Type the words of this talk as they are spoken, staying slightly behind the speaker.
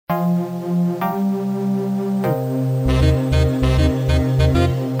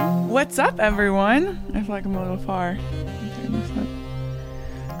What's up, everyone? I feel like I'm a little far.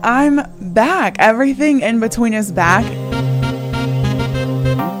 I'm back. Everything in between is back.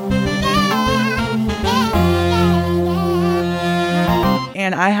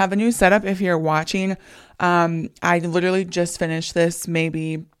 And I have a new setup if you're watching. I literally just finished this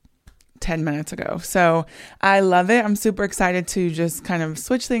maybe 10 minutes ago. So I love it. I'm super excited to just kind of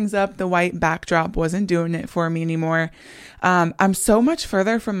switch things up. The white backdrop wasn't doing it for me anymore. I'm so much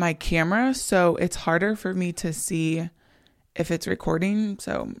further from my camera, so it's harder for me to see if it's recording.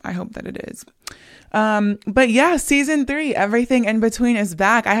 So I hope that it is. But yeah, season 3, everything in between is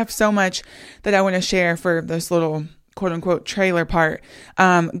back. I have so much that I want to share for this little quote unquote trailer part.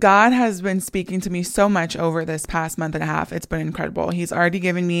 God has been speaking to me so much over this past month and a half. It's been incredible. He's already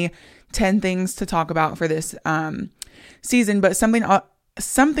given me 10 things to talk about for this season. But something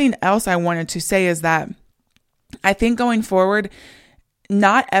else I wanted to say is that I think going forward,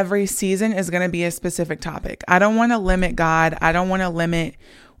 not every season is going to be a specific topic. I don't want to limit God. I don't want to limit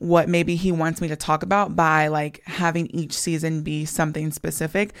what maybe he wants me to talk about by like having each season be something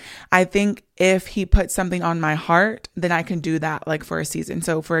specific. I think if he puts something on my heart, then I can do that like for a season.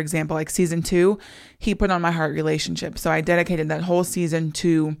 So for example, like season 2, he put on my heart relationships. So I dedicated that whole season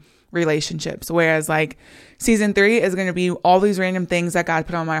to relationships. Whereas like season 3 is going to be all these random things that God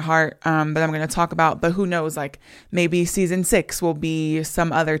put on my heart that I'm going to talk about. But who knows, like maybe season 6 will be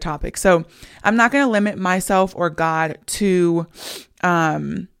some other topic. So I'm not going to limit myself or God to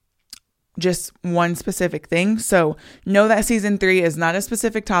just one specific thing. So know that season 3 is not a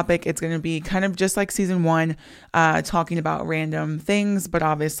specific topic. It's going to be kind of just like season 1, talking about random things, but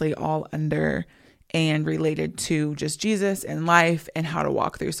obviously all under and related to just Jesus and life and how to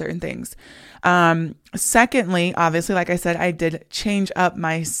walk through certain things. Secondly, obviously, like I said, I did change up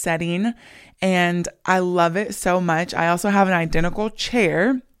my setting and I love it so much. I also have an identical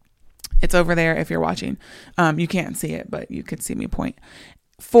chair. It's over there if you're watching. You can't see it, but you could see me point.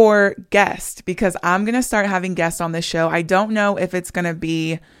 For guests, because I'm going to start having guests on this show. I don't know if it's going to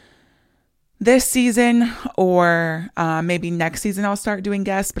be this season or maybe next season I'll start doing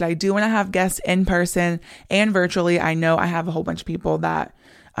guests, but I do want to have guests in person and virtually. I know I have a whole bunch of people that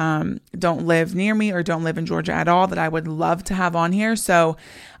don't live near me or don't live in Georgia at all that I would love to have on here. So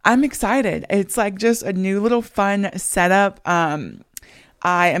I'm excited. It's like just a new little fun setup. I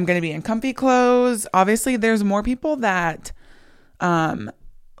am going to be in comfy clothes. Obviously, there's more people that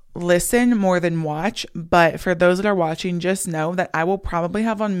listen more than watch, but for those that are watching, just know that I will probably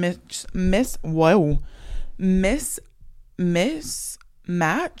have on mismatch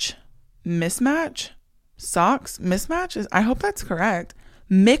socks. Mismatch, I hope that's correct.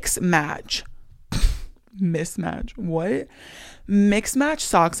 Mix match mismatch what mix match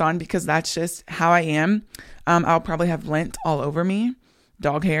socks on, because that's just how I am. I'll probably have lint all over me,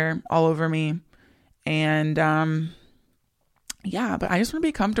 dog hair all over me, and yeah, but I just want to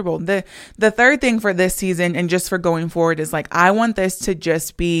be comfortable. The third thing for this season and just for going forward is like, I want this to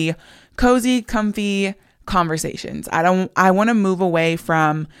just be cozy, comfy conversations. I want to move away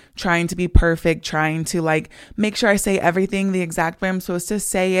from trying to be perfect, trying to like make sure I say everything the exact way I'm supposed to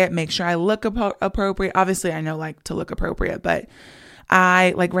say it, make sure I look appropriate. Obviously, I know like to look appropriate, but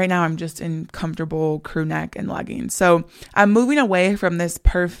I like right now I'm just in comfortable crew neck and leggings. So I'm moving away from this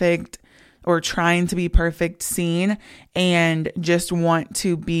perfect or trying to be perfect scene and just want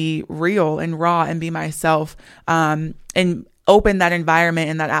to be real and raw and be myself, and open that environment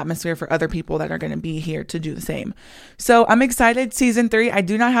and that atmosphere for other people that are going to be here to do the same. So I'm excited. Season 3, I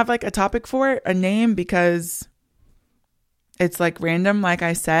do not have like a topic for it, a name, because it's like random, like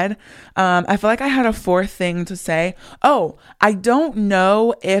I said. I feel like I had a fourth thing to say. Oh, I don't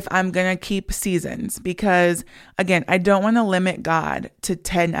know if I'm going to keep seasons because, again, I don't want to limit God to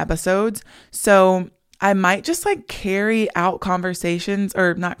 10 episodes. So I might just like carry out conversations,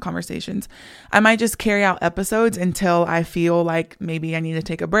 or not conversations. I might just carry out episodes until I feel like maybe I need to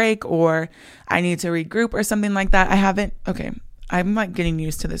take a break or I need to regroup or something like that. I'm like getting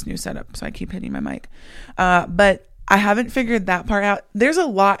used to this new setup, so I keep hitting my mic. But I haven't figured that part out. There's a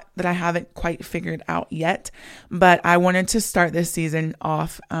lot that I haven't quite figured out yet, but I wanted to start this season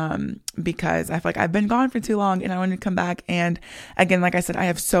off because I feel like I've been gone for too long and I wanted to come back. And again, like I said, I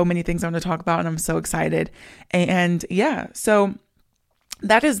have so many things I want to talk about and I'm so excited. And yeah, so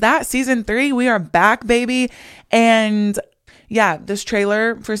that is that. Season 3, we are back, baby. And yeah, this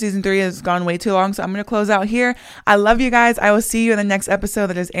trailer for season 3 has gone way too long, so I'm going to close out here. I love you guys. I will see you in the next episode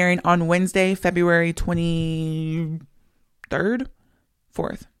that is airing on Wednesday, February 23rd?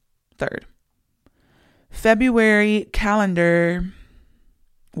 4th? 3rd. February calendar.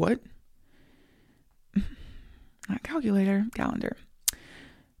 What? Not calculator, calendar.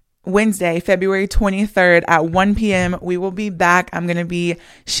 Wednesday, February 23rd at 1 p.m. We will be back. I'm going to be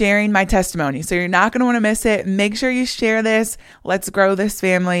sharing my testimony. So you're not going to want to miss it. Make sure you share this. Let's grow this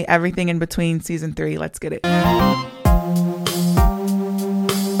family. Everything in between season 3. Let's get it.